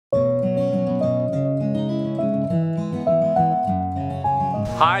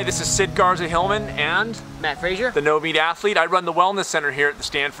Hi, this is Sid Garza-Hillman and Matt Frazier, the No Meat Athlete. I run the Wellness Center here at the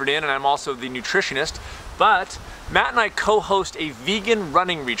Stanford Inn, and I'm also the nutritionist. But Matt and I co-host a vegan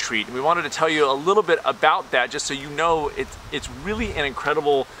running retreat, and we wanted to tell you a little bit about that, just so you know it's really an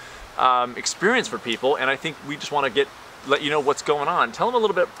incredible experience for people. And I think we just want to let you know what's going on. Tell them a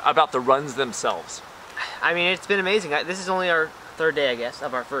little bit about the runs themselves. I mean, it's been amazing. This is only our third day, I guess,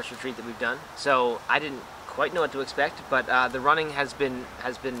 of our first retreat that we've done. So I didn't quite know what to expect, but the running has been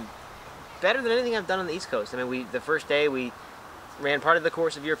better than anything I've done on the East Coast. I mean, the first day we ran part of the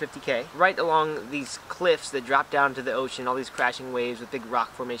course of your 50K, right along these cliffs that drop down to the ocean, all these crashing waves with big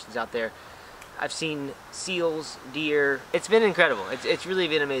rock formations out there. I've seen seals, deer. It's been incredible. It's really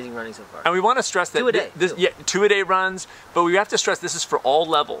been amazing running so far. And we want to stress that two-a-day runs, but we have to stress this is for all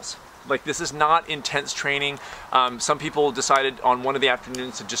levels. Like, this is not intense training. Some people decided on one of the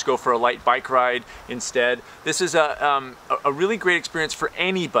afternoons to just go for a light bike ride instead. This is a really great experience for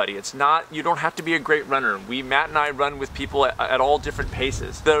anybody. It's not, you don't have to be a great runner. Matt and I run with people at all different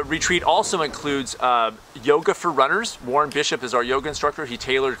paces. The retreat also includes yoga for runners. Warren Bishop is our yoga instructor. He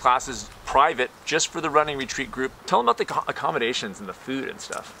tailored classes private just for the running retreat group. Tell them about the accommodations and the food and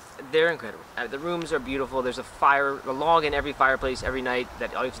stuff. They're incredible. The rooms are beautiful. There's a log in every fireplace every night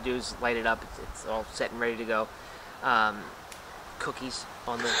that all you have to do is light it up. It's all set and ready to go. Cookies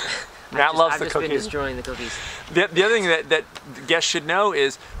on the... Matt loves the cookies. I've just been destroying the cookies. The other thing that guests should know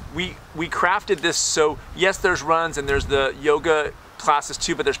is we crafted this so, yes, there's runs and there's the yoga classes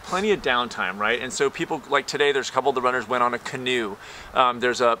too, but there's plenty of downtime, right? And so people, like today, there's a couple of the runners went on a canoe.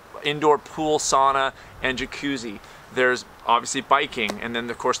 There's a indoor pool, sauna, and jacuzzi. There's obviously biking, and then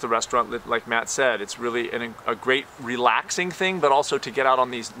of course the restaurant, like Matt said, it's really a great relaxing thing, but also to get out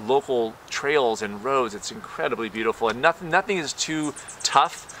on these local trails and roads. It's incredibly beautiful, and nothing is too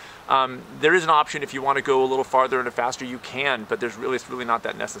tough. There is an option if you want to go a little farther and faster, you can, but it's really not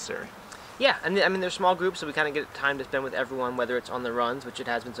that necessary. Yeah, and I mean, there's small groups, so we kind of get time to spend with everyone, whether it's on the runs, which it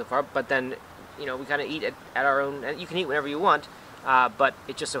has been so far, but then, you know, we kind of eat at our own, and you can eat whenever you want, but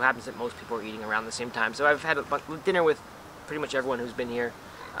it just so happens that most people are eating around the same time. So I've had dinner with pretty much everyone who's been here,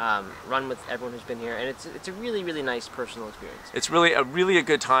 run with everyone who's been here, and it's a really nice personal experience. It's really a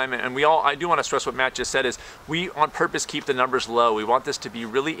good time, and I do want to stress what Matt just said is we on purpose keep the numbers low. We want this to be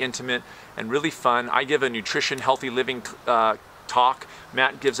really intimate and really fun. I give a nutrition, healthy living talk.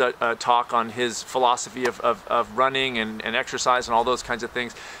 Matt gives a talk on his philosophy of running and exercise and all those kinds of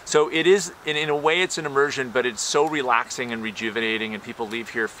things. So it is, in a way, it's an immersion, but it's so relaxing and rejuvenating, and people leave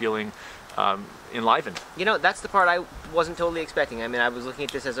here feeling enlivened. You know, that's the part I wasn't totally expecting. I mean, I was looking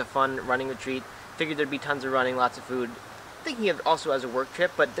at this as a fun running retreat, figured there'd be tons of running, lots of food, thinking of it also as a work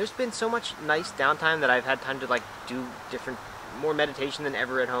trip, but there's been so much nice downtime that I've had time to like do more meditation than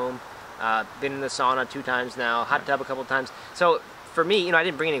ever at home. Been in the sauna 2 times now, hot tub a couple times. So for me, you know, I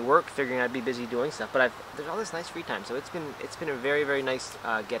didn't bring any work, figuring I'd be busy doing stuff, but there's all this nice free time. So it's been a very nice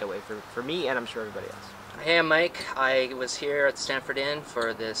getaway for me, and I'm sure everybody else. Hey, I'm Mike. I was here at Stanford Inn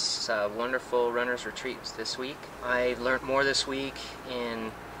for this wonderful runners retreat this week. I learned more this week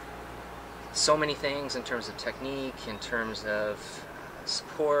in so many things, in terms of technique, in terms of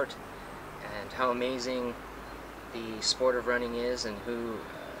support, and how amazing the sport of running is and who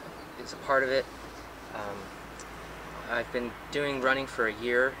is a part of it. I've been doing running for a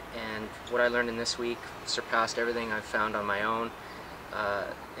year, and what I learned in this week surpassed everything I've found on my own,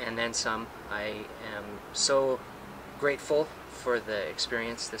 and then some. I am so grateful for the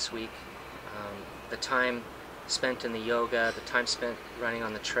experience this week. The time spent in the yoga, the time spent running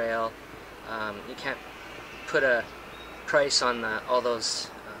on the trail. You can't put a price on all those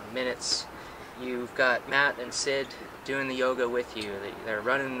minutes. You've got Matt and Sid doing the yoga with you. They're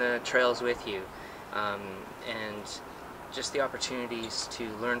running the trails with you. And just the opportunities to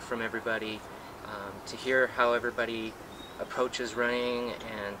learn from everybody, to hear how everybody approaches running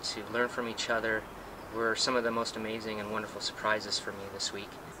and to learn from each other were some of the most amazing and wonderful surprises for me this week.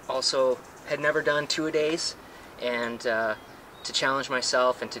 Also, had never done 2-a-days, and to challenge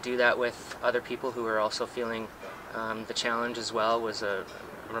myself and to do that with other people who are also feeling the challenge as well was a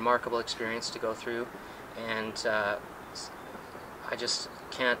remarkable experience to go through, and I just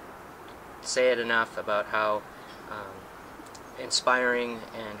can't say it enough about how inspiring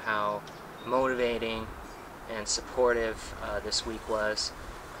and how motivating and supportive this week was.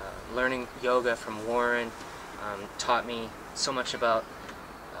 Learning yoga from Warren taught me so much about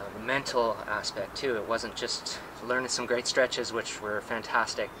the mental aspect too. It wasn't just learning some great stretches, which were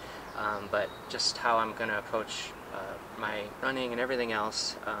fantastic, but just how I'm going to approach my running and everything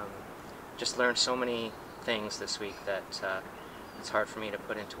else. Just learned so many things this week that it's hard for me to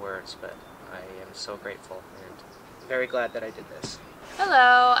put into words, but I am so grateful and very glad that I did this.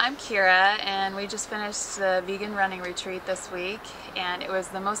 Hello, I'm Kira, and we just finished the vegan running retreat this week, and it was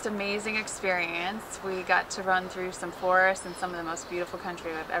the most amazing experience. We got to run through some forests and some of the most beautiful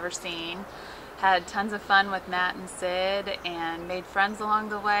country I've ever seen. Had tons of fun with Matt and Sid, and made friends along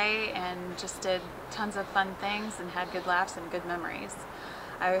the way, and just did tons of fun things and had good laughs and good memories.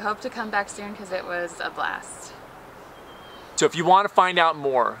 I hope to come back soon because it was a blast. So if you want to find out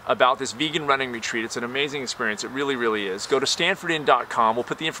more about this vegan running retreat, it's an amazing experience. It really, really is. Go to stanfordinn.com. We'll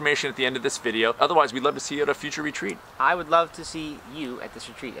put the information at the end of this video. Otherwise, we'd love to see you at a future retreat. I would love to see you at this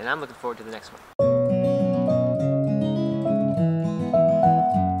retreat, and I'm looking forward to the next one.